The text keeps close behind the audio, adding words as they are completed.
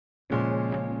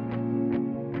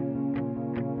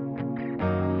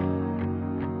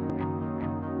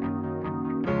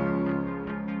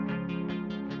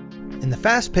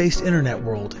fast-paced internet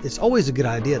world, it's always a good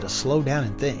idea to slow down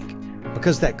and think,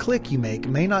 because that click you make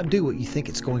may not do what you think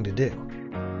it's going to do.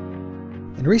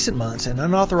 In recent months, an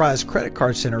unauthorized credit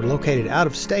card center located out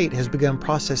of state has begun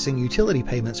processing utility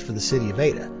payments for the city of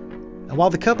Ada. And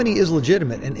while the company is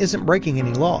legitimate and isn't breaking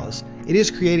any laws, it is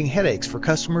creating headaches for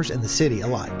customers and the city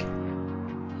alike.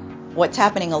 What's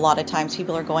happening a lot of times,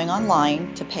 people are going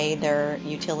online to pay their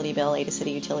utility bill, Ada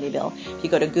City utility bill. If you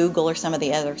go to Google or some of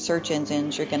the other search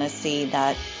engines, you're going to see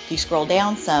that if you scroll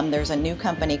down some, there's a new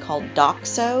company called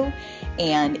DocSo,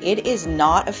 and it is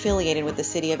not affiliated with the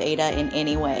city of Ada in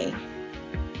any way.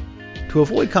 To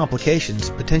avoid complications,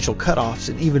 potential cutoffs,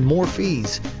 and even more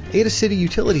fees, Ada City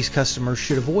Utilities customers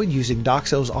should avoid using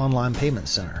DocSo's online payment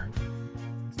center.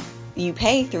 You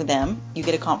pay through them, you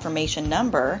get a confirmation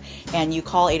number, and you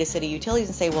call Ada City Utilities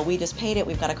and say, well, we just paid it,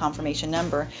 we've got a confirmation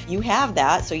number. You have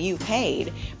that, so you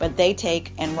paid, but they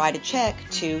take and write a check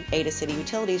to Ada City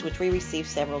Utilities, which we receive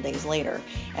several days later.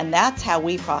 And that's how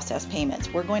we process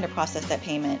payments. We're going to process that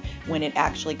payment when it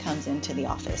actually comes into the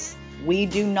office. We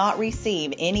do not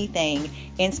receive anything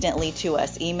instantly to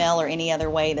us, email or any other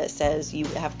way that says you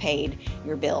have paid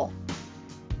your bill.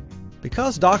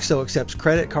 Because DocSo accepts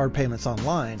credit card payments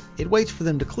online, it waits for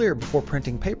them to clear before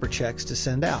printing paper checks to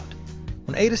send out.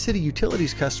 When Ada City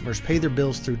Utilities customers pay their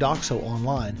bills through DocSo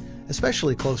online,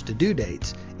 especially close to due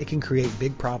dates, it can create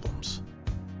big problems.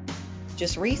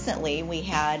 Just recently, we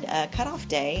had a cutoff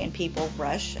day, and people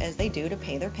rush, as they do, to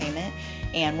pay their payment,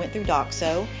 and went through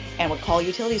DocSo and would call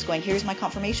utilities going, here's my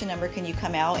confirmation number, can you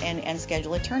come out and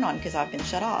schedule a turn on because I've been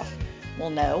shut off? Well,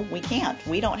 no, we can't.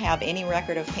 We don't have any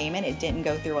record of payment. It didn't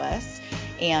go through us,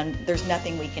 and there's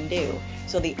nothing we can do.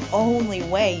 So the only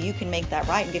way you can make that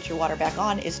right and get your water back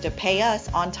on is to pay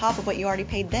us on top of what you already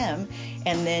paid them,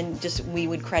 and then we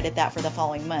would credit that for the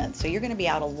following month. So you're going to be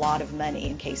out a lot of money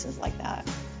in cases like that.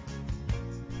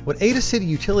 What Ada City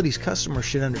Utilities customers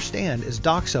should understand is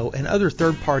DocSo and other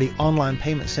third-party online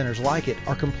payment centers like it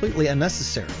are completely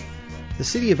unnecessary. The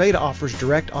City of Ada offers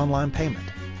direct online payment.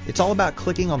 It's all about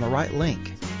clicking on the right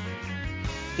link.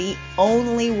 The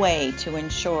only way to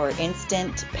ensure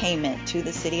instant payment to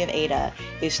the City of Ada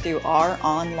is through our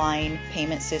online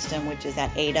payment system, which is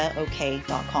at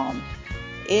adaok.com.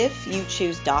 If you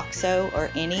choose DocSo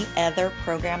or any other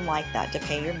program like that to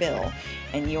pay your bill,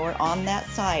 and you're on that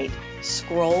site,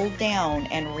 scroll down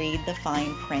and read the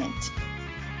fine print.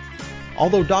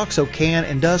 Although DocSo can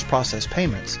and does process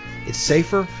payments, it's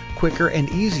safer, quicker, and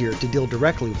easier to deal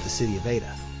directly with the City of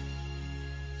Ada.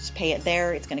 Just pay it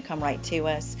there, it's going to come right to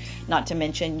us. Not to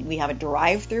mention, we have a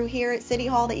drive-thru here at City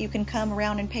Hall that you can come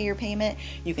around and pay your payment.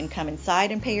 You can come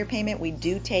inside and pay your payment. We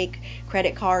do take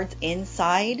credit cards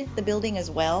inside the building as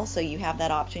well, so you have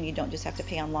that option. You don't just have to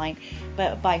pay online.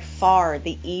 But by far,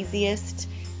 the easiest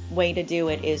way to do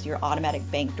it is your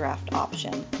automatic bank draft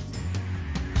option.